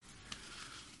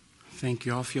Thank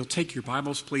you all. If you'll take your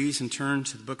Bibles, please, and turn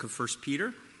to the book of 1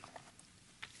 Peter.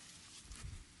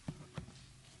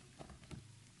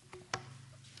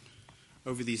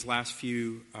 Over these last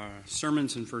few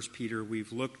sermons in 1 Peter,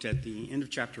 we've looked at the end of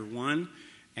chapter 1,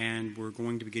 and we're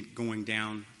going to be going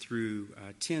down through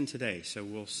 10 today. So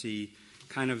we'll see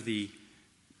kind of the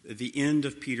end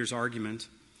of Peter's argument.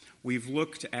 We've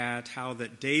looked at how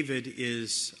that David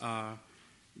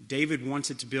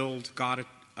wanted to build God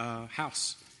a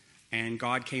house. And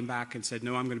God came back and said,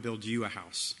 no, I'm going to build you a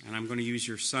house, and I'm going to use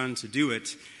your son to do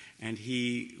it. And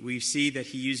we see that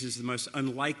he uses the most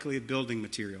unlikely of building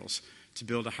materials to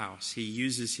build a house. He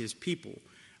uses his people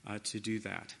to do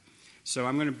that. So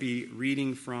I'm going to be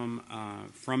reading from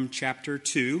chapter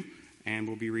 2, and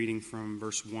we'll be reading from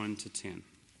verse 1 to 10.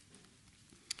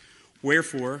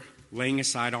 Wherefore, laying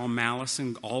aside all malice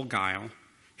and all guile,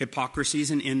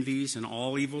 hypocrisies and envies and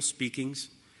all evil speakings,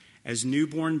 as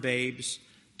newborn babes,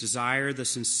 desire the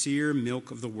sincere milk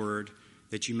of the word,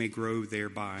 that you may grow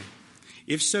thereby.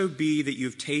 If so be that you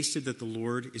have tasted that the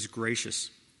Lord is gracious,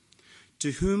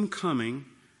 to whom coming,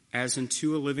 as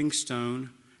unto a living stone,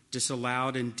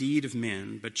 disallowed indeed of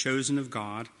men, but chosen of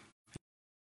God,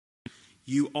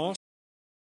 you also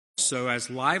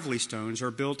as lively stones are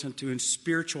built into a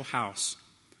spiritual house,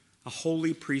 a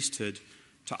holy priesthood,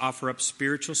 to offer up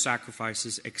spiritual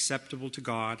sacrifices acceptable to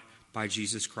God by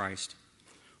Jesus Christ.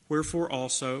 Wherefore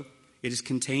also it is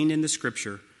contained in the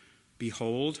Scripture,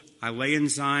 behold, I lay in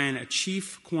Zion a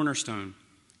chief cornerstone,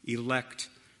 elect,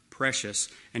 precious,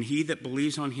 and he that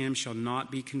believes on him shall not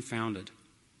be confounded.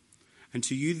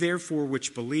 Unto you therefore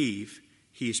which believe,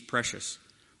 he is precious.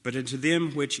 But unto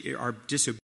them which are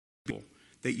disobedient,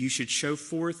 that you should show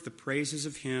forth the praises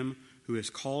of him who has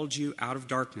called you out of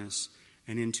darkness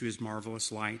and into his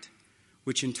marvelous light,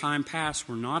 which in time past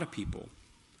were not a people,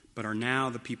 but are now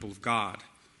the people of God,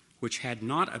 which had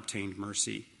not obtained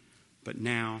mercy, but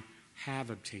now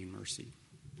have obtained mercy.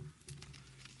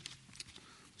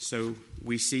 So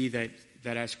we see that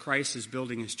as Christ is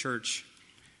building his church,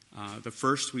 the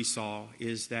first we saw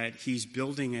is that he's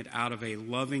building it out of a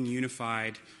loving,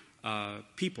 unified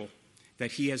people,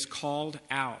 that he has called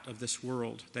out of this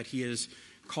world, that he has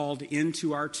called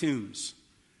into our tombs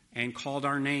and called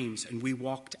our names, and we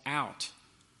walked out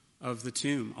of the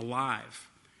tomb alive,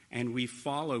 and we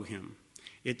follow him.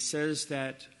 It says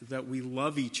that we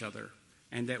love each other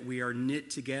and that we are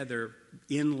knit together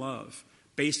in love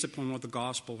based upon what the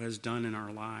gospel has done in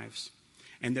our lives.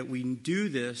 And that we do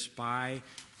this by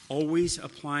always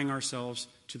applying ourselves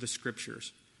to the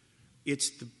Scriptures. It's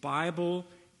the Bible,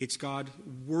 it's God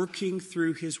working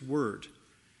through his word,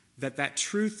 that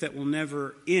truth that will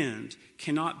never end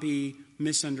cannot be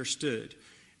misunderstood.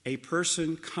 A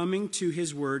person coming to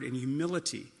his word in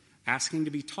humility, asking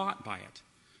to be taught by it,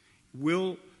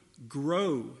 will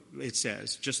grow, it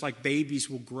says, just like babies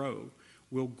will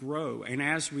grow. And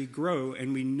as we grow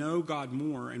and we know God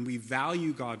more and we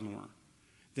value God more,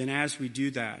 then as we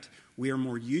do that, we are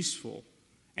more useful.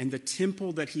 And the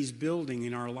temple that he's building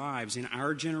in our lives, in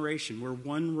our generation, we're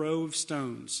one row of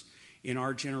stones in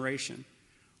our generation,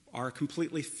 are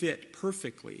completely fit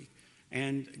perfectly.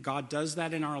 And God does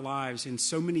that in our lives in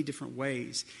so many different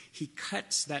ways. He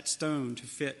cuts that stone to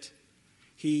fit.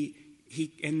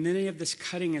 And many of this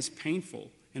cutting is painful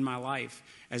in my life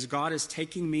as God is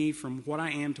taking me from what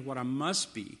I am to what I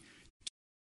must be.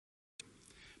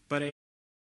 But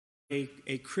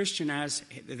a Christian, as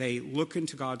they look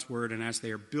into God's word and as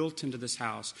they are built into this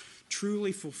house,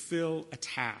 truly fulfill a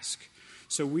task.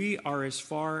 So we are as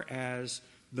far as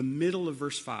the middle of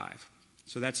verse 5.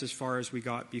 So that's as far as we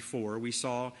got before. We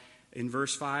saw in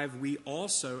verse 5, we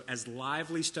also as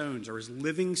lively stones or as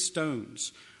living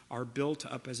stones are built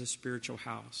up as a spiritual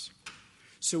house.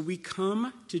 So we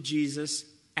come to Jesus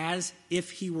as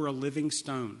if he were a living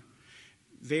stone.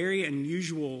 Very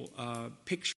unusual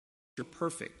picture,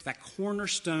 perfect. That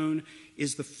cornerstone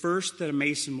is the first that a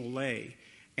mason will lay.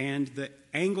 And the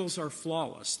angles are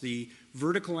flawless. The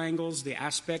vertical angles, the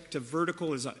aspect of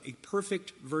vertical is a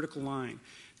perfect vertical line.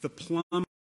 The plumb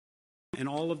and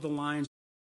all of the lines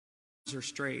are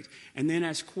straight. And then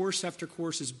as course after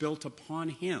course is built upon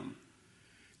him,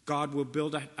 God will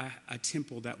build a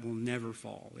temple that will never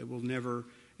fall. It will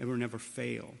never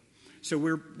fail. So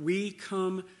we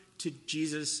come to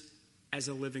Jesus as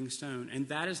a living stone, and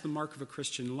that is the mark of a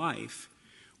Christian life.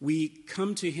 We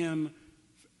come to him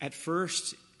at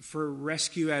first for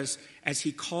rescue as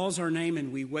he calls our name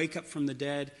and we wake up from the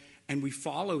dead and we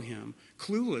follow him,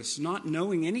 clueless, not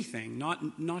knowing anything,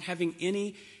 not having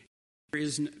any.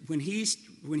 When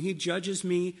he judges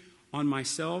me on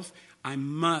myself, I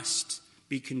must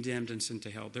be condemned and sent to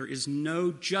hell. There is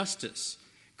no justice.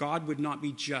 God would not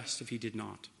be just if he did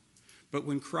not. But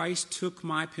when Christ took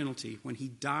my penalty, when he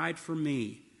died for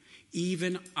me,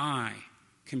 even I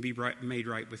can be made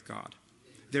right with God.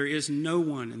 There is no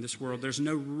one in this world, there's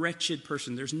no wretched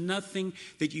person, there's nothing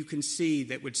that you can see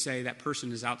that would say that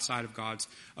person is outside of God's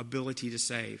ability to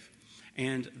save.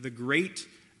 And the great,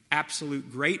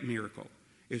 absolute great miracle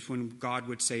is when God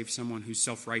would save someone who's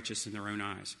self-righteous in their own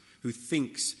eyes, who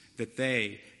thinks that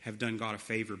they have done God a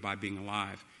favor by being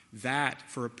alive. That,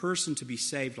 for a person to be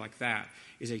saved like that,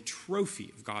 is a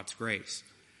trophy of God's grace,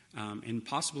 and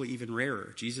possibly even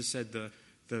rarer. Jesus said the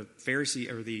Pharisee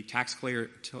or the tax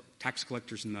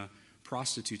collectors and the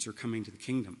prostitutes are coming to the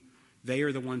kingdom. They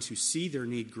are the ones who see their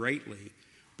need greatly,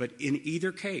 but in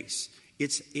either case,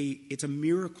 it's a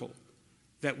miracle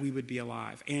that we would be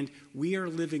alive. And we are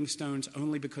living stones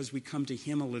only because we come to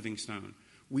him a living stone.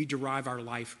 We derive our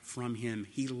life from him.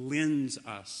 He lends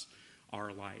us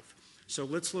our life. So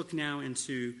let's look now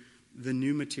into the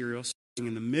new material, starting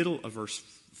in the middle of verse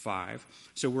 5.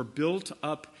 So we're built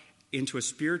up into a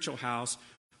spiritual house.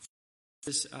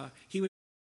 He would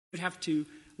have to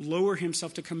lower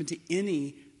himself to come into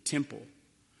any temple.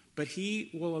 But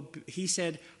he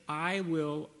said, I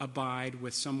will abide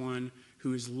with someone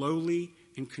who is lowly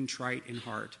and contrite in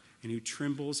heart and who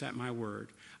trembles at my word.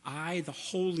 I, the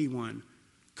Holy One,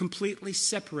 completely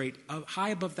separate, high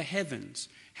above the heavens,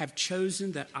 have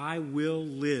chosen that I will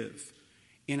live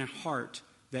in a heart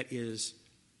that is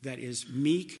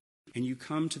meek, and you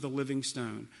come to the living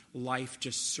stone. Life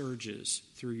just surges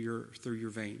through your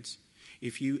veins.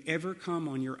 If you ever come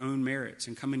on your own merits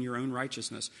and come in your own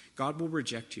righteousness, God will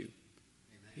reject you.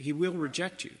 Amen. He will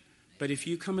reject you. But if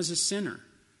you come as a sinner,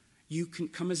 you can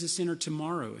come as a sinner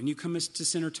tomorrow, and you come as a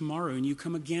sinner tomorrow, and you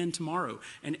come again tomorrow.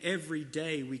 And every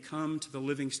day we come to the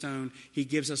living stone. He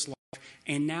gives us life,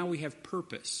 and now we have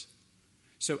purpose.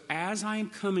 So as I am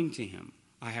coming to him,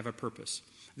 I have a purpose.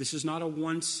 This is not a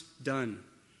once done.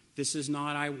 This is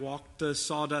not I walked the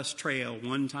sawdust trail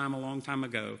one time a long time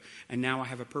ago, and now I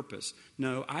have a purpose.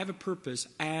 No, I have a purpose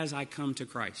as I come to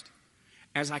Christ.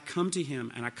 As I come to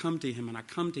him, and I come to him, and I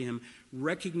come to him,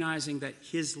 recognizing that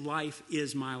his life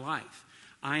is my life.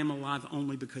 I am alive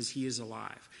only because he is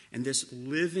alive. And this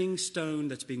living stone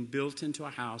that's being built into a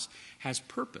house has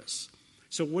purpose.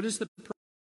 So what is the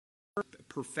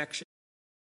perfections?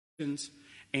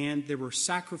 And there were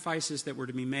sacrifices that were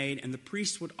to be made, and the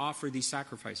priest would offer these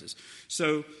sacrifices.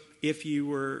 So if you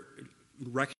were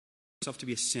recognizing yourself to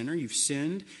be a sinner, you've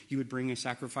sinned, you would bring a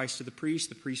sacrifice to the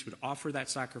priest would offer that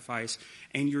sacrifice,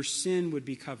 and your sin would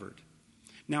be covered.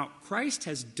 Now, Christ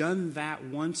has done that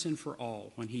once and for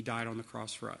all when he died on the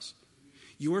cross for us.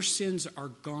 Your sins are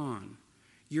gone.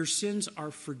 Your sins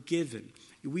are forgiven.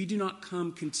 We do not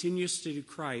come continuously to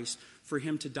Christ for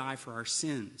him to die for our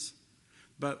sins.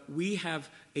 But we have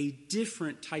a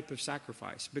different type of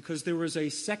sacrifice because there was a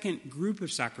second group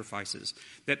of sacrifices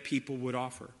that people would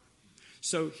offer.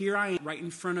 So here I am right in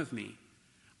front of me.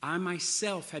 I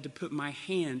myself had to put my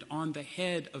hand on the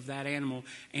head of that animal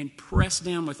and press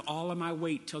down with all of my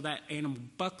weight till that animal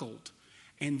buckled,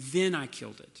 and then I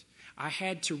killed it. I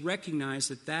had to recognize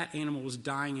that that animal was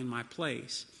dying in my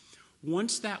place.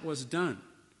 Once that was done,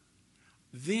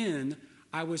 then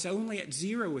I was only at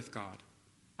zero with God.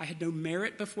 I had no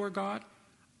merit before God.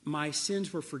 My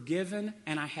sins were forgiven,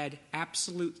 and I had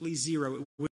absolutely zero. It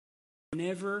would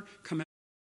never come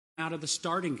out of the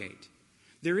starting gate.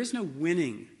 There is no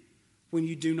winning when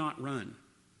you do not run.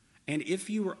 And if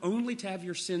you were only to have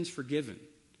your sins forgiven,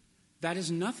 that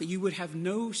is nothing. You would have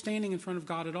no standing in front of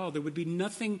God at all. There would be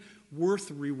nothing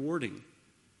worth rewarding.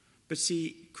 But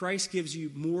see, Christ gives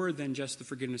you more than just the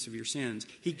forgiveness of your sins.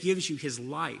 He gives you his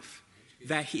life.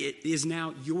 That it is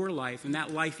now your life, and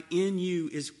that life in you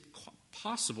is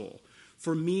possible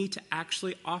for me to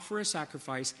actually offer a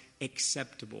sacrifice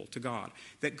acceptable to God.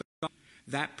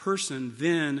 That person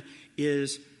then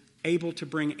is able to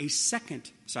bring a second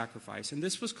sacrifice, and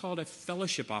this was called a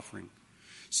fellowship offering.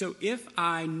 So if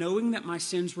I, knowing that my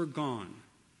sins were gone,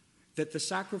 that the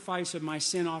sacrifice of my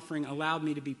sin offering allowed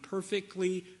me to be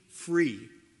perfectly free,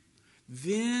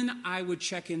 then I would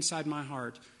check inside my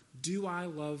heart, do I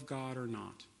love God or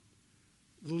not?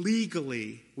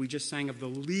 Legally, we just sang of the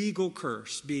legal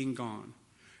curse being gone.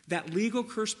 That legal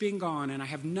curse being gone, and I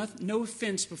have no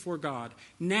offense before God.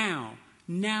 Now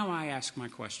I ask my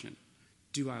question,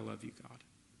 do I love you, God?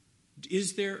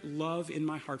 Is there love in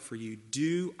my heart for you?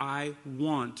 Do I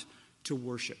want to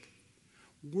worship?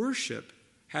 Worship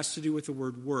has to do with the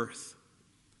word worth.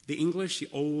 The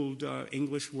old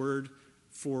English word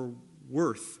for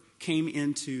worth came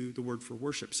into the word for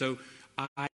worship. So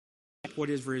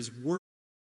what is for his worth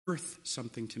worth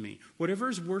something to me. Whatever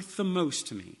is worth the most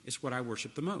to me is what I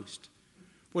worship the most.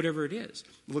 Whatever it is.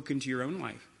 Look into your own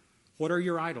life. What are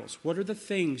your idols? What are the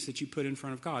things that you put in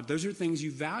front of God? Those are things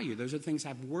you value. Those are things that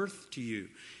have worth to you.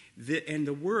 And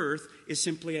the worth is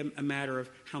simply a matter of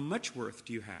how much worth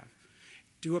do you have.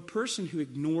 To a person who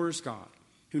ignores God,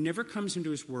 who never comes into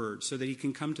his word so that he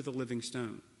can come to the living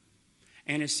stone,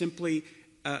 and is simply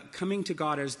coming to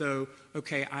God as though,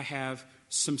 okay, I have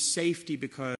some safety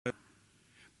because...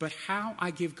 But how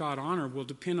I give God honor will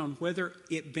depend on whether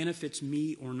it benefits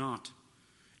me or not.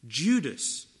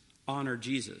 Judas honored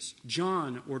Jesus.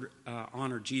 John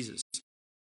honored Jesus.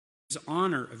 His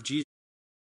honor of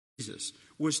Jesus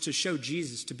was to show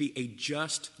Jesus to be a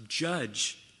just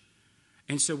judge.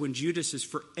 And so when Judas is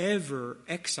forever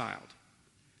exiled,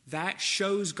 that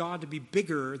shows God to be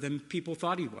bigger than people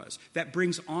thought he was. That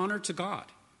brings honor to God.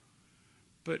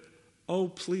 But, oh,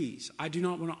 please, I do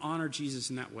not want to honor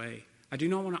Jesus in that way. I do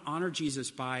not want to honor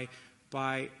Jesus by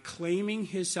claiming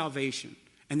his salvation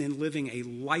and then living a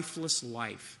lifeless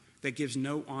life that gives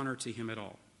no honor to him at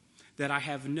all. That I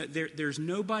have there's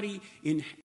nobody in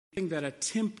that a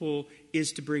temple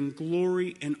is to bring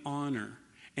glory and honor.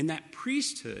 And that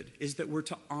priesthood is that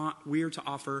we are to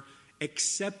offer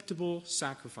acceptable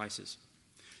sacrifices.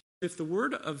 If the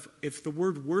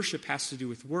word worship has to do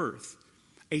with worth,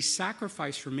 a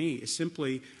sacrifice for me is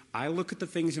simply, I look at the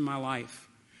things in my life.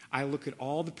 I look at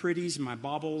all the pretties and my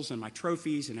baubles and my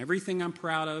trophies and everything I'm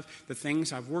proud of, the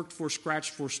things I've worked for,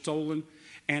 scratched for, stolen,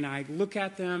 and I look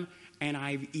at them and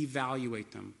I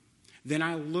evaluate them. Then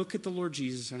I look at the Lord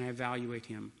Jesus and I evaluate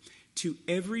him. To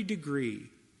every degree,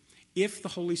 if the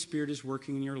Holy Spirit is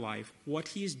working in your life, what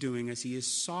he is doing is he is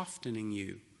softening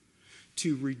you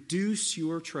to reduce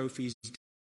your trophies to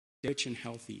rich and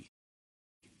healthy.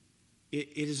 It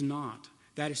is not.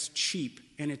 That is cheap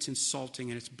and it's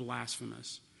insulting and it's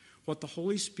blasphemous. What the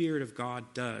Holy Spirit of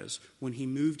God does when he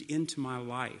moved into my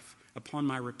life upon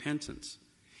my repentance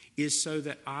is so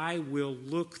that I will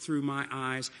look through my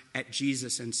eyes at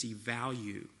Jesus and see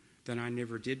value that I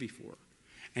never did before.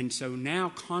 And so now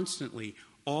constantly,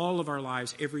 all of our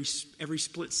lives, every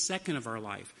split second of our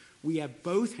life, we have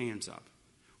both hands up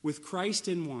with Christ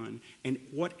in one and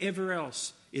whatever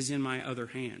else is in my other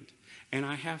hand. And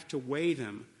I have to weigh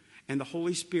them. And the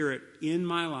Holy Spirit in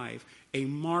my life, a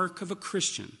mark of a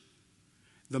Christian,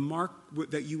 the mark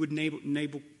that you would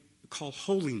call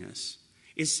holiness,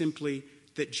 is simply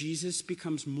that Jesus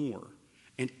becomes more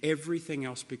and everything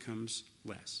else becomes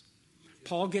less.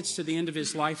 Paul gets to the end of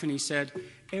his life and he said,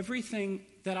 everything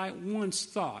that I once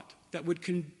thought that would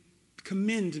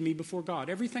commend me before God,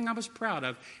 everything I was proud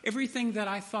of, everything that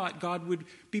I thought God would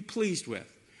be pleased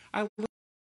with.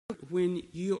 When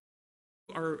you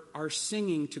are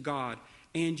singing to God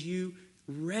and you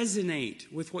resonate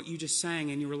with what you just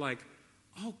sang and you were like,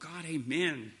 oh God,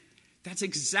 amen. That's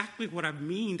exactly what I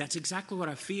mean. That's exactly what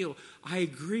I feel. I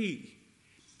agree.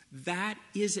 That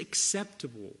is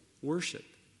acceptable worship.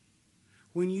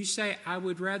 When you say, I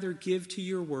would rather give to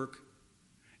your work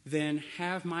than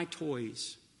have my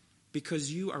toys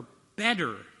because you are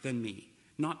better than me,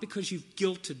 not because you've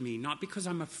guilted me, not because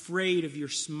I'm afraid of your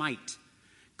smite.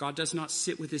 God does not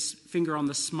sit with his finger on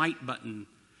the smite button.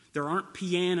 There aren't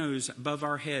pianos above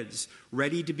our heads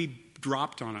ready to be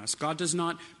dropped on us. God does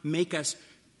not make us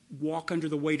walk under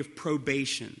the weight of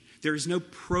probation. There is no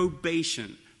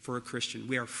probation for a Christian.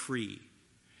 We are free.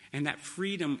 And that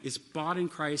freedom is bought in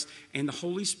Christ, and the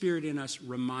Holy Spirit in us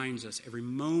reminds us every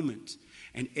moment.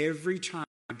 And every time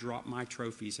I drop my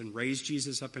trophies and raise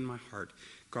Jesus up in my heart,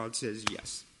 God says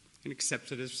yes, and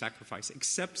accepts it as sacrifice,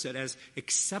 accepts it as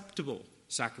acceptable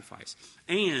sacrifice,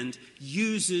 and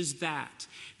uses that.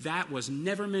 That was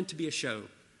never meant to be a show.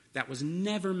 That was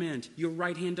never meant. Your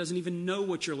right hand doesn't even know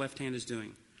what your left hand is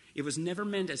doing. It was never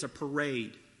meant as a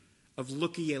parade of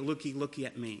looky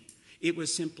at me. It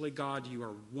was simply, God, you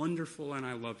are wonderful and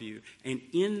I love you. And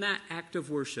in that act of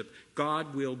worship,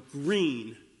 God will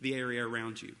green the area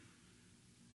around you.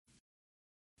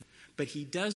 But he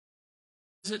does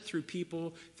it through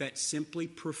people that simply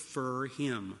prefer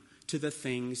him to the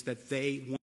things that they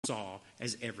once saw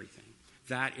as everything.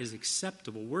 That is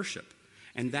acceptable worship.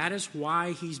 And that is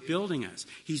why he's building us.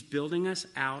 He's building us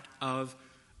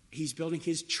he's building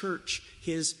his church,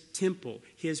 his temple,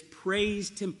 his praise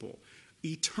temple,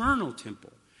 eternal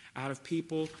temple, out of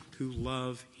people who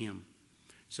love him.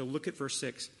 So look at verse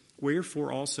 6.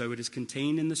 Wherefore also it is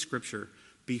contained in the scripture,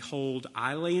 behold,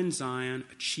 I lay in Zion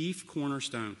a chief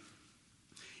cornerstone,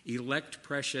 elect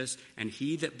precious, and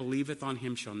he that believeth on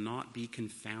him shall not be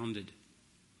confounded.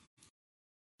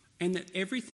 And that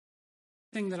everything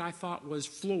that I thought was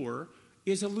floor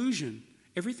is illusion.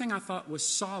 Everything I thought was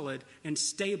solid and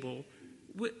stable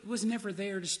was never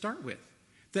there to start with.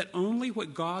 That only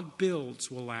what God builds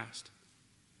will last.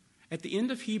 At the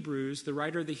end of Hebrews, the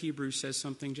writer of the Hebrews says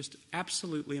something just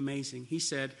absolutely amazing. He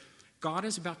said, God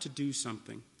is about to do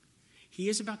something. He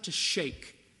is about to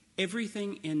shake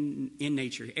everything in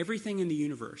nature, everything in the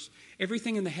universe,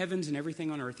 everything in the heavens and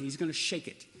everything on earth. He's going to shake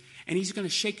it. And he's going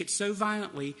to shake it so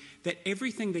violently that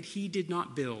everything that he did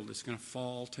not build is going to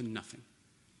fall to nothing.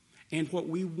 And what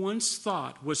we once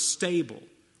thought was stable,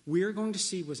 we're going to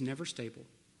see was never stable.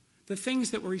 The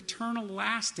things that were eternal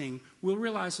lasting, we'll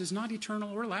realize is not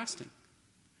eternal or lasting.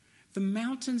 The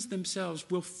mountains themselves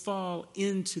will fall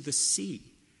into the sea,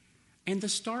 and the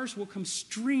stars will come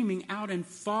streaming out and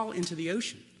fall into the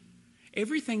ocean.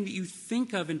 Everything that you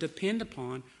think of and depend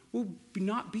upon will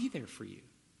not be there for you.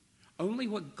 Only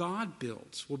what God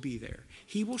builds will be there.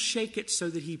 He will shake it so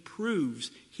that he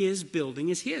proves his building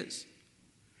is his.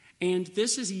 And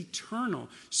this is eternal.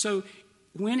 So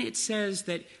when it says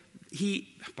that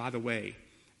by the way,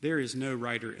 there is no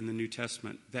writer in the New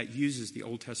Testament that uses the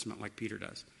Old Testament like Peter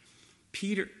does.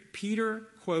 Peter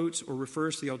quotes or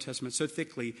refers to the Old Testament so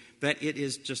thickly that it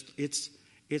is just, it's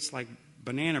like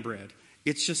banana bread.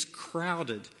 It's just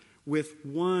crowded with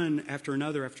one after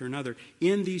another after another.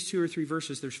 In these 2 or 3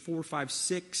 verses, there's 4, 5,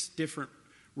 6 different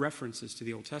references to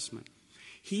the Old Testament.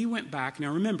 He went back.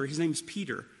 Now remember, his name's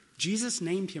Peter. Jesus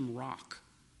named him Rock.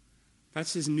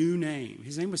 That's his new name.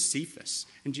 His name was Cephas.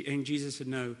 And Jesus said,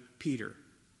 no, Peter.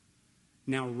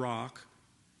 Now, Rock,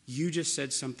 you just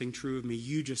said something true of me.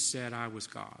 You just said I was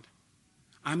God.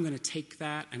 I'm going to take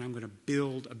that and I'm going to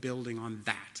build a building on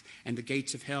that. And the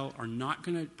gates of hell are not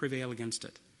going to prevail against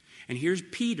it. And here's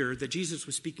Peter that Jesus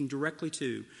was speaking directly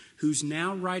to, who's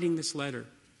now writing this letter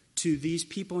to these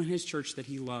people in his church that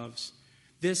he loves.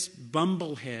 This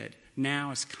bumblehead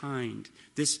now is kind.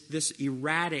 This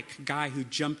erratic guy who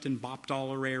jumped and bopped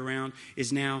all the way around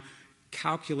is now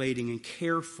calculating and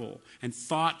careful and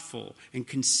thoughtful and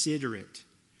considerate.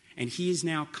 And he is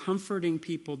now comforting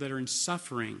people that are in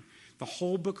suffering. The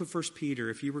whole book of 1 Peter,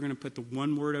 if you were going to put the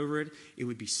one word over it, it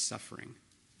would be suffering.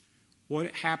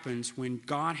 What happens when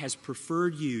God has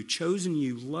preferred you, chosen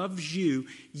you, loves you,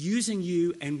 using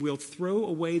you, and will throw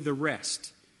away the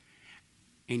rest,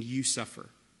 and you suffer?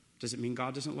 Does it mean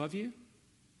God doesn't love you?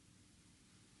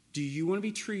 Do you want to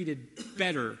be treated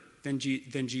better than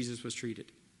Jesus was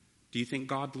treated? Do you think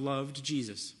God loved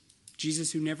Jesus?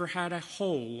 Jesus, who never had a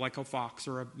hole like a fox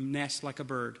or a nest like a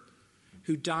bird,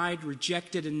 who died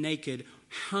rejected and naked,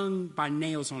 hung by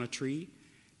nails on a tree,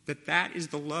 that is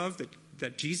the love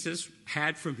that Jesus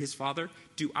had from his Father?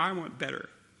 Do I want better?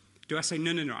 Do I say,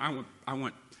 no, I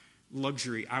want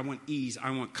luxury, I want ease,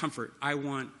 I want comfort, I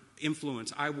want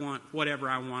influence, I want whatever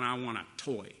I want a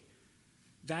toy.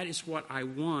 That is what I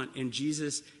want, and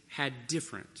Jesus had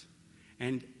different.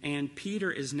 And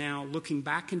Peter is now looking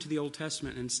back into the Old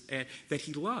Testament and that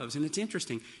he loves. And it's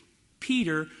interesting.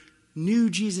 Peter knew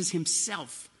Jesus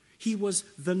himself. He was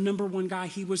the number one guy.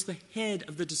 He was the head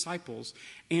of the disciples.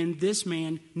 And this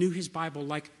man knew his Bible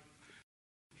like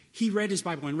he read his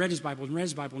Bible and read his Bible and read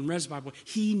his Bible and read his Bible.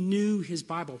 He knew his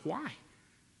Bible. Why?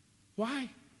 Why?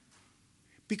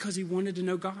 Because he wanted to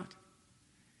know God.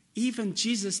 Even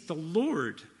Jesus, the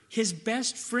Lord, his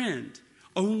best friend,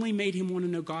 only made him want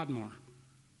to know God more.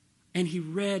 And he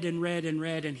read and read and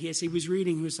read, and as he was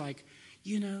reading, he was like,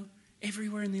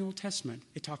 everywhere in the Old Testament,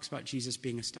 it talks about Jesus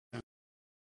being a stone.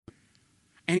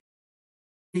 And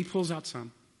he pulls out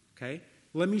some, okay?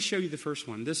 Let me show you the first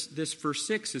one. This verse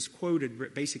 6 is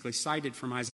quoted, basically cited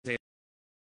from Isaiah.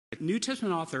 New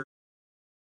Testament author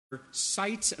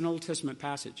cites an Old Testament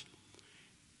passage.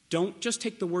 Don't just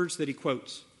take the words that he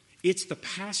quotes. It's the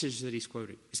passage that he's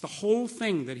quoting. It's the whole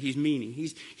thing that he's meaning.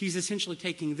 He's essentially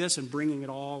taking this and bringing it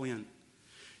all in.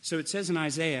 So it says in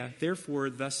Isaiah, therefore,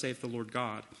 thus saith the Lord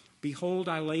God, behold,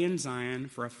 I lay in Zion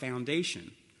for a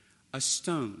foundation, a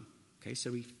stone. Okay,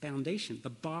 so foundation,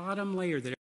 the bottom layer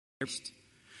that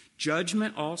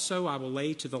judgment also I will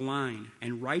lay to the line,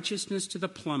 and righteousness to the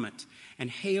plummet, and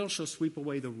hail shall sweep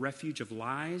away the refuge of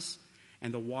lies,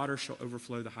 and the water shall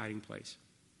overflow the hiding place.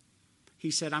 He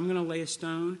said, I'm going to lay a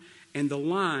stone, and the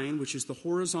line, which is the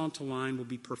horizontal line, will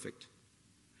be perfect.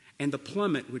 And the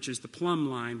plummet, which is the plumb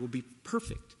line, will be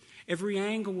perfect. Every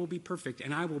angle will be perfect,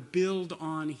 and I will build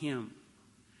on him.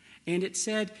 And it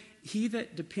said, he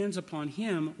that depends upon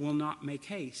him will not make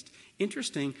haste.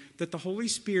 Interesting that the Holy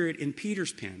Spirit in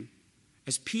Peter's pen,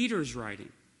 as Peter's writing,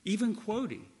 even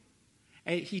quoting,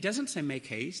 he doesn't say make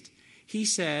haste. He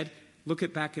said, look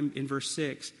at back in verse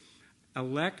 6,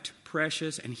 elect,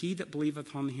 precious, and he that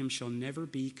believeth on him shall never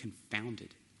be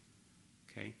confounded.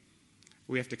 Okay?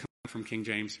 We have to come from King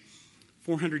James.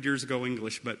 400 years ago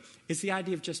English, but it's the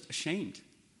idea of just ashamed,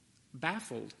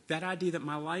 baffled. That idea that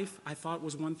my life I thought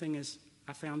was one thing is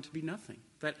I found to be nothing.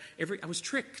 That I was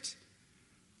tricked.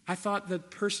 I thought the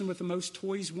person with the most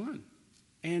toys won.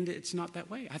 And it's not that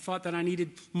way. I thought that I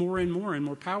needed more and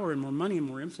more power and more money and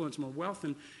more influence, more wealth,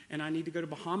 and I need to go to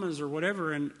Bahamas or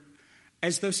whatever, and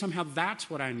as though somehow that's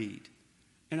what I need.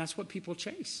 And that's what people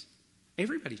chase.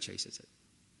 Everybody chases it.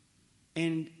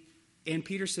 And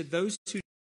Peter said, those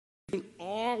who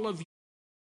all of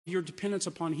your dependence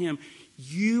upon him,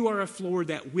 you are a floor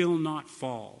that will not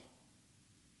fall.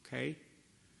 Okay?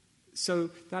 So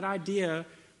that idea,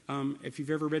 if you've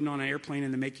ever ridden on an airplane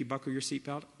and they make you buckle your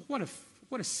seatbelt, what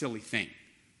a silly thing.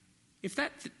 If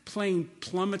that plane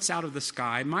plummets out of the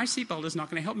sky, my seatbelt is not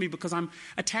going to help me because I'm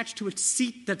attached to a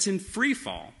seat that's in free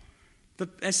fall.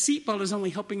 A seatbelt is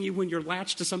only helping you when you're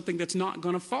latched to something that's not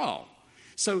going to fall.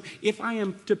 So if I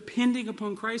am depending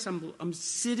upon Christ, I'm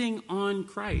sitting on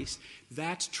Christ.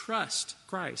 That's trust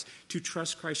Christ. To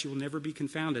trust Christ, you will never be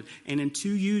confounded. And unto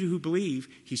you who believe,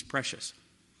 he's precious.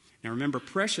 Now remember,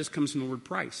 precious comes from the word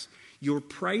price. Your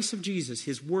price of Jesus,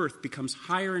 his worth, becomes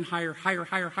higher and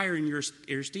higher in your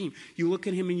esteem. You look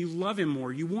at him and you love him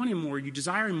more. You want him more. You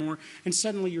desire him more. And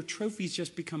suddenly your trophies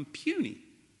just become puny.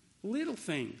 Little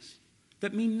things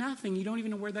that mean nothing. You don't even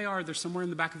know where they are. They're somewhere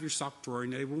in the back of your sock drawer.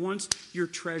 And they were once your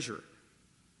treasure.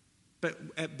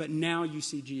 But now you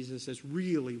see Jesus as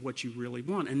really what you really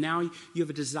want. And now you have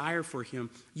a desire for him.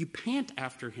 You pant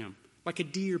after him like a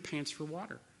deer pants for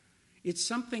water. It's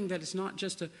something that it's not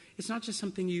just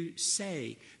something you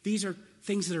say. These are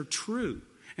things that are true.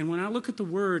 And when I look at the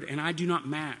word and I do not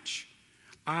match,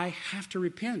 I have to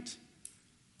repent.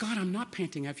 God, I'm not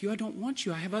panting after you. I don't want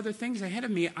you. I have other things ahead of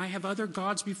me. I have other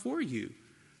gods before you.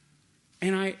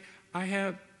 And I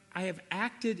have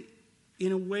acted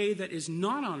in a way that is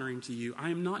not honoring to you. I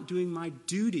am not doing my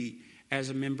duty as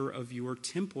a member of your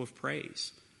temple of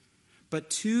praise.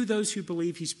 But to those who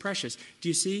believe, he's precious. Do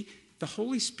you see? The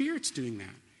Holy Spirit's doing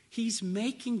that. He's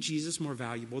making Jesus more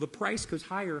valuable. The price goes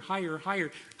higher. I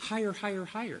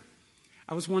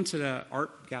was once at an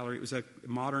art gallery. It was a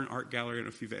modern art gallery. I don't know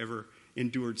if you've ever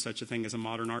endured such a thing as a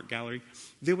modern art gallery.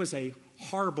 There was a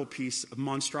horrible piece of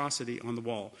monstrosity on the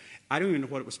wall. I don't even know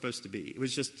what it was supposed to be. It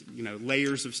was just,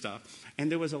 layers of stuff.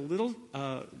 And there was a little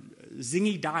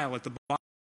zingy dial at the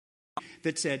bottom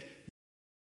that said,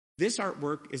 this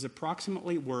artwork is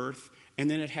approximately worth,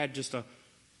 and then it had just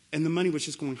and the money was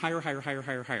just going higher.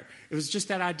 It was just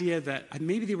that idea that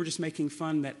maybe they were just making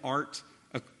fun that art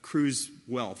accrues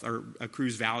wealth or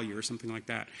accrues value or something like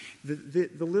that. The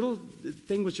little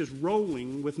thing was just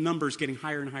rolling with numbers getting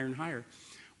higher and higher.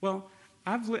 Well,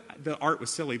 the art was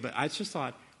silly, but I just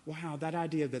thought, wow, that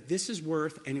idea that this is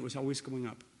worth and it was always going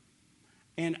up.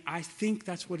 And I think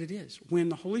that's what it is. When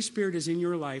the Holy Spirit is in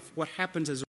your life, what happens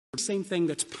is the same thing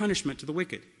that's punishment to the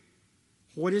wicked.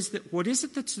 What is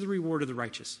it that's the reward of the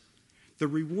righteous? The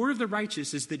reward of the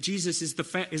righteous is that Jesus is the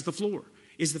floor,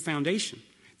 is the foundation,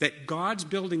 that God's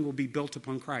building will be built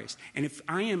upon Christ. And if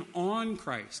I am on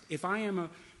Christ, if I am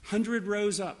 100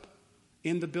 rows up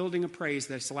in the building of praise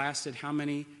that's lasted how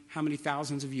many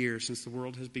thousands of years since the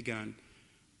world has begun,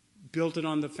 built it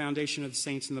on the foundation of the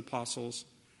saints and the apostles,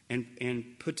 and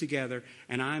put together,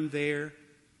 and I'm there,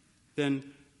 then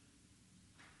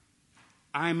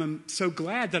I'm so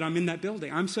glad that I'm in that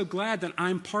building. I'm so glad that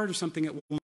I'm part of something that will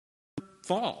never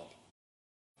fall.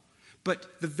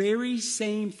 But the very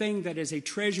same thing that is a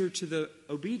treasure to the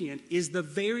obedient is the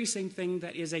very same thing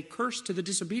that is a curse to the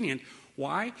disobedient.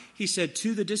 Why? He said,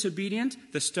 to the disobedient,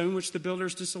 the stone which the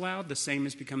builders disallowed, the same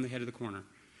has become the head of the corner.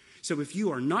 So if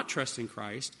you are not trusting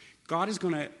Christ, God is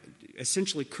going to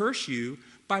essentially curse you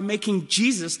by making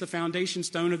Jesus the foundation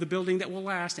stone of the building that will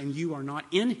last, and you are not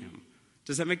in him.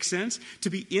 Does that make sense? To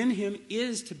be in him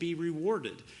is to be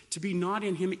rewarded. To be not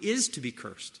in him is to be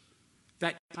cursed.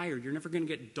 That tired, you're never going to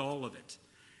get dull of it.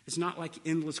 It's not like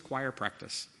endless choir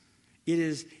practice. It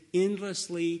is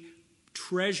endlessly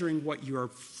treasuring what you are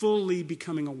fully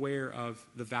becoming aware of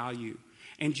the value.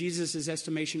 And Jesus'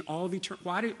 estimation, all of eternal.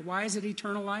 Why is it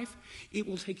eternal life? It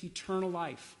will take eternal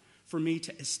life for me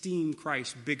to esteem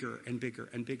Christ bigger and bigger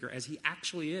and bigger as he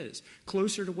actually is,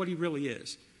 closer to what he really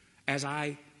is, as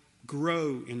I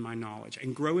grow in my knowledge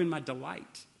and grow in my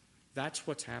delight. That's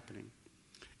what's happening.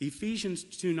 Ephesians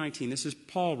 2:19, this is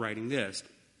Paul writing this,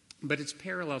 but it's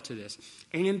parallel to this.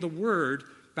 And the word,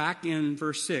 back in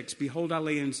verse 6, behold, I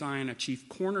lay in Zion a chief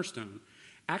cornerstone,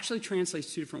 actually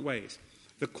translates two different ways.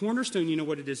 The cornerstone, you know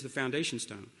what it is, the foundation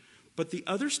stone. But the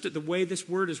other, the way this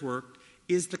word is worked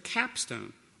is the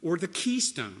capstone or the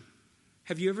keystone.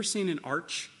 Have you ever seen an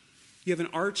arch? You have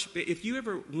an arch. If you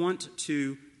ever want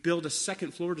to build a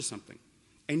second floor to something,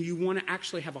 and you want to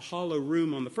actually have a hollow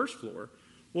room on the first floor,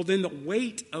 well, then the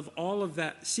weight of all of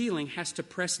that ceiling has to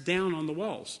press down on the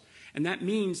walls. And that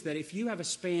means that if you have a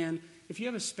span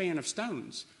of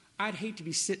stones, I'd hate to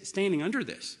be standing under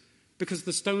this because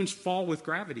the stones fall with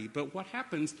gravity. But what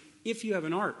happens if you have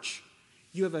an arch?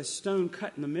 You have a stone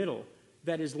cut in the middle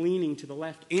that is leaning to the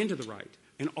left and to the right.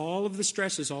 And all of the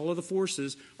stresses, all of the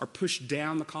forces are pushed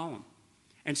down the column.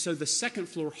 And so the second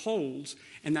floor holds,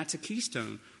 and that's a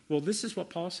keystone. Well, this is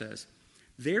what Paul says.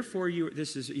 Therefore,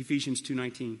 this is Ephesians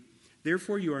 2:19.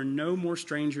 Therefore, you are no more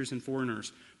strangers and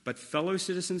foreigners, but fellow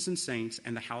citizens and saints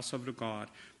and the household of God,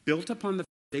 built upon the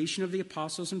foundation of the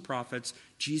apostles and prophets,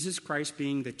 Jesus Christ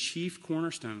being the chief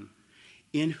cornerstone,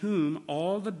 in whom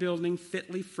all the building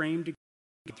fitly framed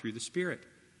together through the Spirit.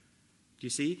 Do you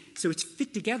see? So it's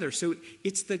fit together. So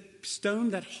it's the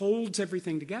stone that holds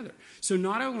everything together. So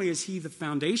not only is he the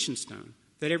foundation stone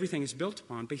that everything is built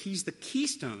upon, but he's the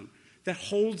keystone that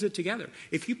holds it together.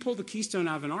 If you pull the keystone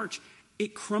out of an arch,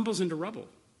 it crumbles into rubble.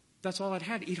 That's all it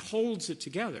had. It holds it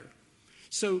together.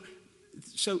 So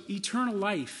eternal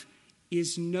life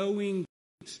is knowing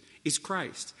is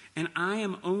Christ. And I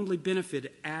am only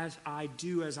benefited as I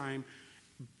do as I'm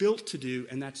built to do,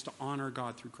 and that's to honor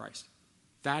God through Christ.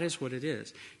 That is what it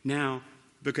is. Now,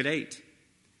 look at 8.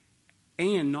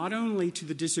 And not only to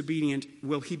the disobedient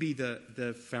will he be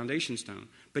the foundation stone,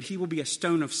 but he will be a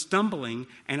stone of stumbling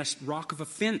and a rock of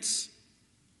offense.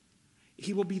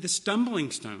 He will be the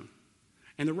stumbling stone.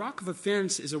 And the rock of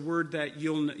offense is a word that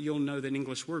you'll know, that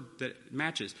English word that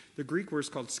matches. The Greek word is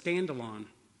called scandalon.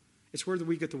 It's where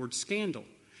we get the word scandal.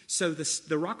 So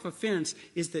the rock of offense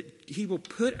is that he will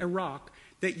put a rock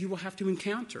that you will have to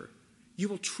encounter. You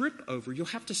will trip over. You'll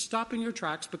have to stop in your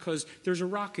tracks because there's a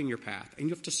rock in your path, and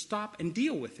you have to stop and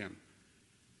deal with him.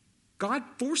 God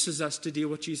forces us to deal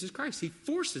with Jesus Christ. He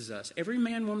forces us. Every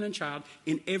man, woman, and child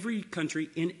in every country,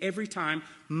 in every time,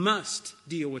 must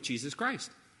deal with Jesus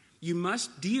Christ. You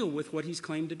must deal with what he's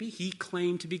claimed to be. He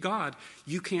claimed to be God.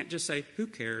 You can't just say, who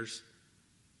cares?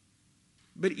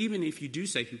 But even if you do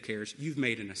say, who cares, you've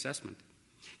made an assessment.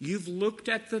 You've looked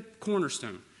at the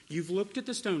cornerstone. You've looked at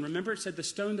the stone. Remember, it said the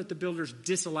stone that the builders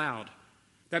disallowed.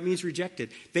 That means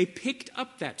rejected. They picked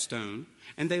up that stone,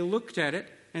 and they looked at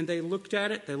it, and they looked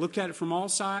at it. They looked at it from all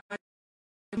sides.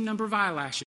 A number of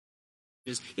eyelashes.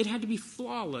 It had to be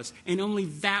flawless, and only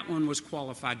that one was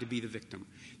qualified to be the victim.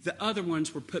 The other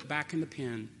ones were put back in the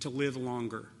pen to live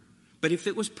longer. But if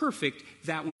it was perfect,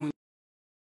 that one was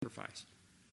sacrificed.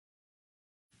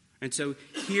 And so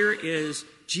here is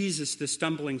Jesus, the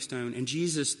stumbling stone, and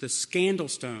Jesus, the scandal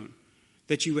stone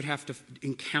that you would have to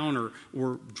encounter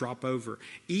or drop over,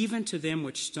 even to them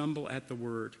which stumble at the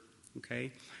word.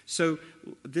 Okay? So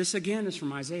this again is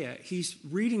from Isaiah. He's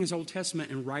reading his Old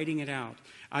Testament and writing it out.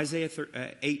 Isaiah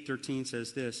 8:13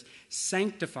 says this,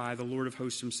 sanctify the Lord of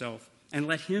hosts himself, and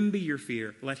let him be your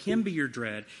fear. Let him be your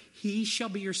dread. He shall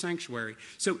be your sanctuary.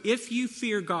 So if you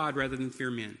fear God rather than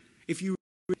fear men,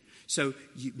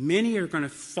 many are going to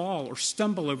fall or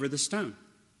stumble over the stone.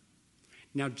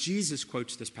 Now, Jesus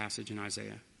quotes this passage in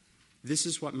Isaiah. This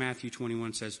is what Matthew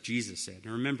 21 says Jesus said.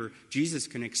 Now, remember, Jesus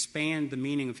can expand the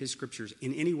meaning of his scriptures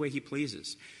in any way he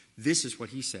pleases. This is what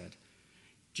he said.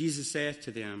 Jesus saith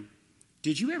to them,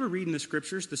 did you ever read in the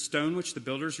scriptures, the stone which the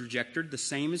builders rejected, the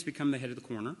same has become the head of the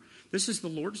corner? This is the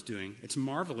Lord's doing. It's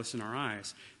marvelous in our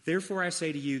eyes. Therefore I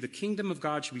say to you, the kingdom of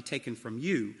God shall be taken from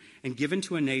you and given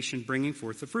to a nation bringing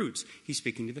forth the fruits. He's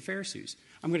speaking to the Pharisees.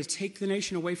 I'm going to take the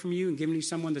nation away from you and give you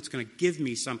someone that's going to give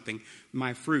me something,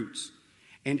 my fruits.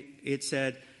 And it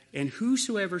said, and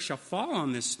whosoever shall fall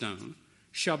on this stone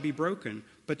shall be broken,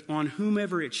 but on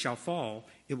whomever it shall fall,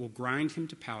 it will grind him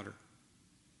to powder.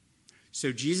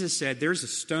 So Jesus said, there's a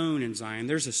stone in Zion.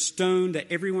 There's a stone that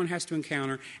everyone has to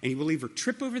encounter, and you will either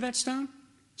trip over that stone,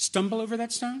 stumble over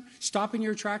that stone, stop in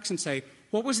your tracks and say,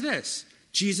 what was this?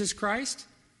 Jesus Christ?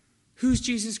 Who's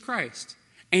Jesus Christ?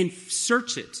 And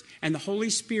search it. And the Holy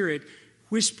Spirit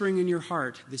whispering in your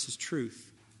heart, this is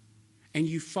truth. And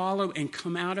you follow and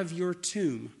come out of your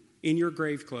tomb in your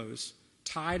grave clothes,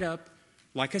 tied up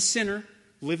like a sinner,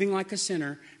 living like a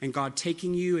sinner, and God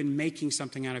taking you and making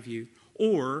something out of you.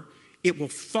 Or it will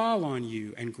fall on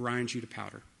you and grind you to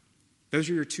powder. Those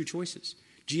are your two choices.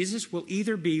 Jesus will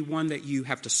either be one that you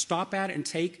have to stop at and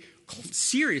take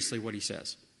seriously what he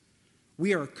says.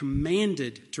 We are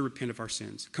commanded to repent of our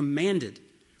sins. Commanded.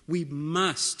 We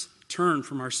must turn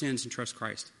from our sins and trust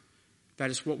Christ. That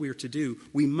is what we are to do.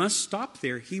 We must stop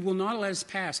there. He will not let us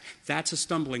pass. That's a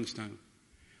stumbling stone.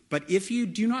 But if you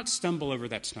do not stumble over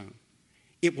that stone,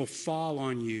 it will fall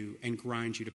on you and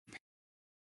grind you to powder.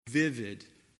 Vivid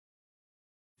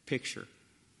picture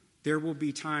There will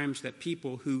be times that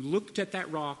people who looked at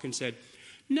that rock and said,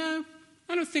 no,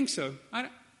 I don't think so. I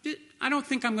don't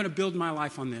think I'm going to build my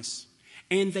life on this.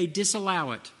 And they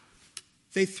disallow it.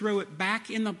 They throw it back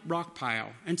in the rock pile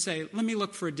and say, let me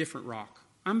look for a different rock.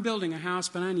 I'm building a house,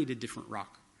 but I need a different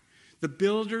rock. The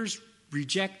builders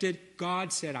rejected.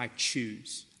 God said, I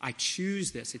choose. I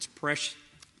choose this. It's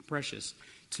precious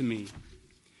to me.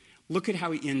 Look at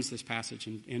how he ends this passage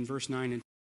in verse 9 and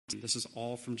 10. This is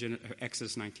all from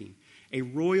Exodus 19. A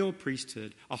royal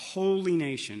priesthood, a holy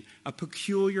nation, a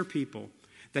peculiar people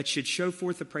that should show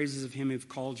forth the praises of him who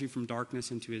called you from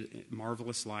darkness into a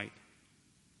marvelous light.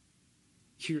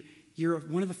 You're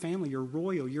one of the family. You're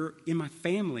royal. You're in my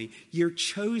family. You're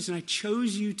chosen. I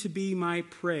chose you to be my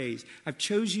praise. I've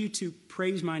chose you to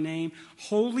praise my name.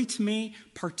 Holy to me,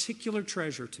 particular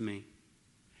treasure to me.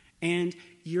 And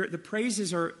the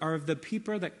praises are of the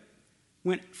people that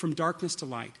went from darkness to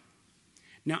light.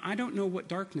 Now, I don't know what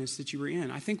darkness that you were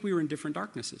in. I think we were in different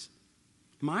darknesses.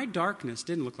 My darkness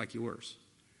didn't look like yours.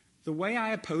 The way I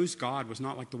opposed God was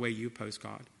not like the way you opposed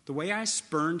God. The way I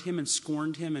spurned him and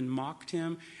scorned him and mocked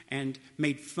him and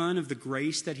made fun of the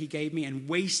grace that he gave me and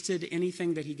wasted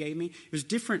anything that he gave me, it was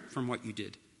different from what you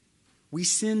did. We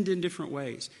sinned in different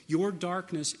ways. Your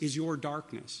darkness is your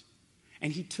darkness.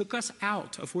 And he took us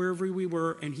out of wherever we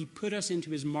were and he put us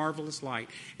into his marvelous light.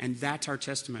 And that's our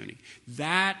testimony.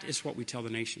 That is what we tell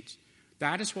the nations.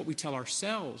 That is what we tell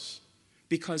ourselves.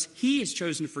 Because he has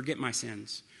chosen to forget my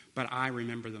sins. But I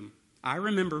remember them. I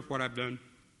remember what I've done.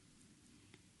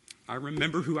 I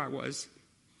remember who I was.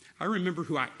 I remember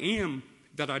who I am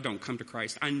that I don't come to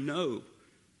Christ. I know.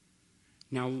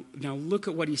 Now look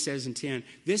at what he says in 10.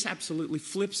 This absolutely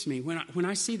flips me. When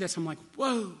I see this, I'm like,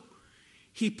 whoa.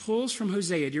 He pulls from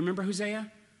Hosea. Do you remember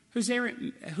Hosea?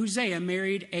 Hosea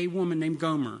married a woman named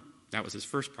Gomer. That was his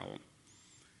first problem.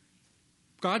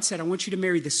 God said, I want you to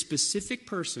marry the specific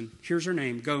person. Here's her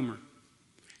name, Gomer.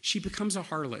 She becomes a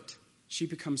harlot. She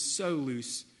becomes so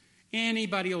loose.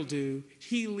 Anybody will do.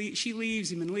 She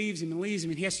leaves him and leaves him and leaves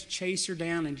him, and he has to chase her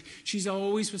down, and she's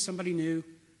always with somebody new.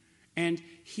 And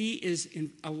he is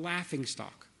in a laughing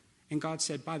stock. And God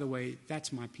said, by the way,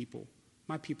 that's my people.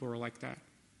 My people are like that.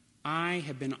 I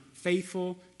have been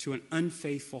faithful to an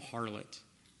unfaithful harlot.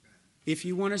 If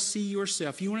you want to see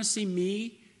yourself, you want to see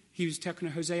me, he was talking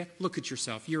to Hosea, look at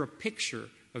yourself. You're a picture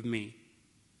of me.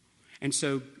 And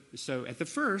so at the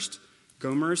first,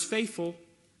 Gomer is faithful,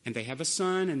 and they have a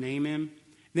son and name him.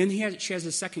 Then she has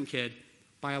a second kid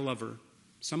by a lover.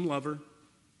 Some lover.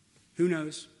 Who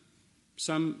knows?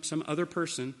 Some other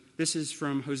person. This is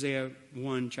from Hosea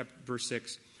 1, verse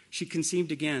 6. She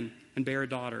conceived again and bare a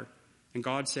daughter. And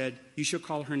God said, you shall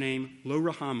call her name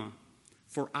Lo-Ruhamah,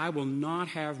 for I will not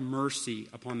have mercy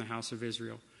upon the house of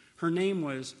Israel. Her name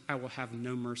was, I will have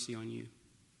no mercy on you.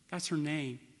 That's her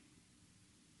name.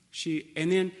 And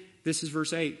then, this is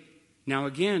verse 8. Now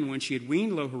again, when she had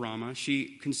weaned Lo-Ruhamah, she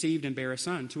conceived and bare a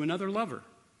son to another lover,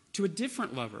 to a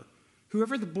different lover,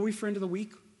 whoever the boyfriend of the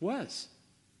week was.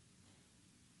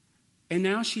 And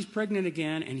now she's pregnant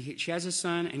again, and she has a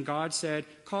son, and God said,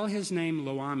 call his name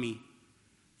Lo-Ammi,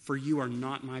 for you are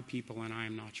not my people, and I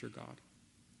am not your God.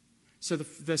 So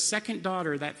the second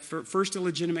daughter, that first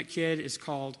illegitimate kid, is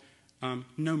called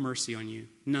no mercy on you.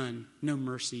 None. No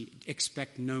mercy.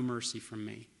 Expect no mercy from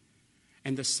me.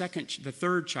 And the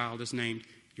third child is named,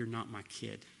 you're not my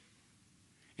kid.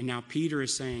 And now Peter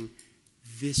is saying,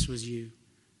 this was you.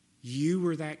 You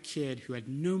were that kid who had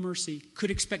no mercy, could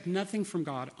expect nothing from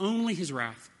God, only his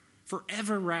wrath,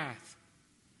 forever wrath.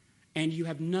 And you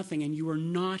have nothing, and you are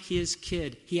not his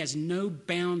kid. He has no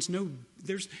bounds,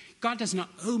 God does not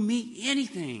owe me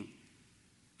anything.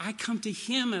 I come to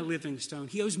him a living stone.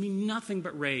 He owes me nothing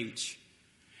but rage.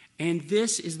 And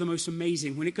this is the most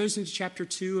amazing. When it goes into chapter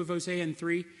 2 of Hosea and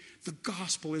 3, the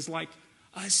gospel is like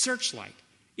a searchlight.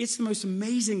 It's the most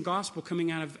amazing gospel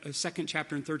coming out of the second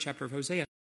chapter and third chapter of Hosea.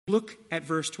 Look at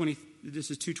verse 20. This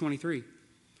is 2:23.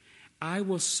 I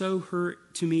will sow her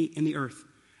to me in the earth,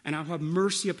 and I will have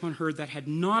mercy upon her that had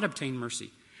not obtained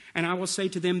mercy. And I will say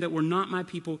to them that were not my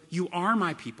people, you are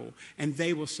my people. And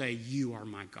they will say, you are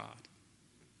my God.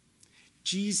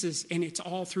 Jesus, and it's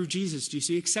all through Jesus. Do you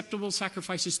see? Acceptable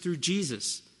sacrifices through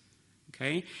Jesus.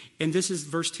 Okay? And this is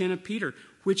verse 10 of Peter,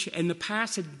 which in the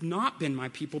past had not been my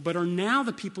people, but are now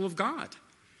the people of God.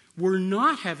 We're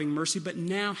not having mercy, but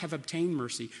now have obtained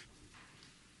mercy.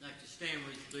 I'd like to stand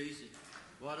with you, please.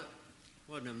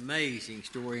 What an amazing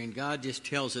story, and God just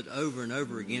tells it over and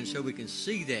over again so we can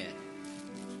see that.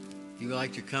 If you would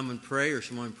like to come and pray or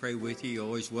someone pray with you, you're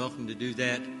always welcome to do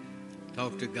that.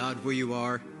 Talk to God where you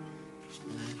are.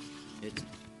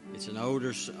 It's an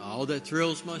older, All That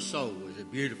Thrills My Soul is a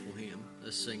beautiful hymn.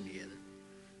 Let's sing together.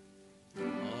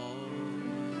 All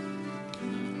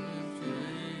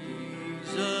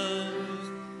Jesus,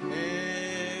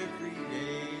 every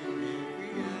day and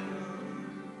every hour.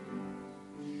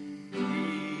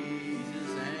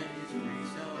 Jesus and His free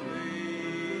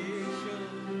salvation.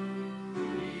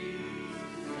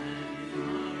 Jesus and His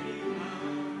mighty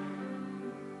power.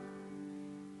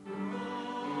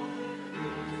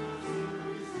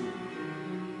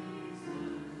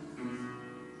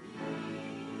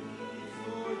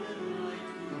 More than light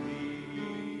to me.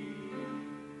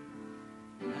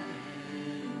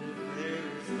 And the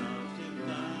fairest of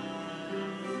 10,000.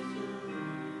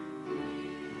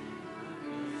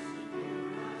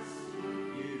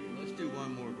 Let's do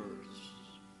one more verse.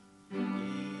 His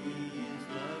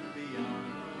love beyond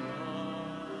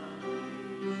all that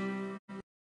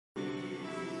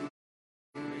thrills my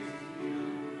soul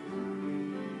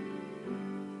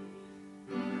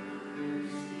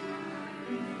is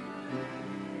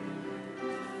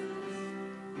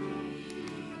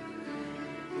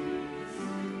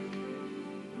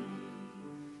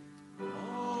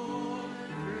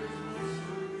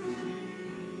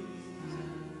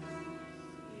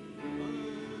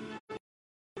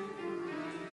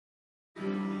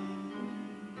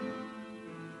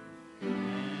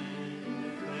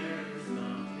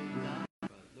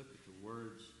Look at the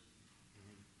words.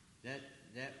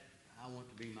 That I want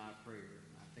to be my prayer,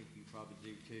 and I think you probably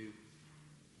do too.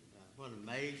 What an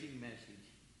amazing message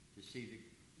to see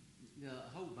the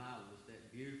whole Bible is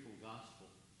that beautiful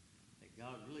gospel that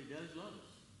God really does love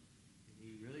us, and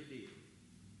He really did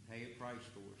pay a price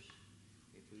for us.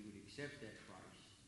 If we would accept that price,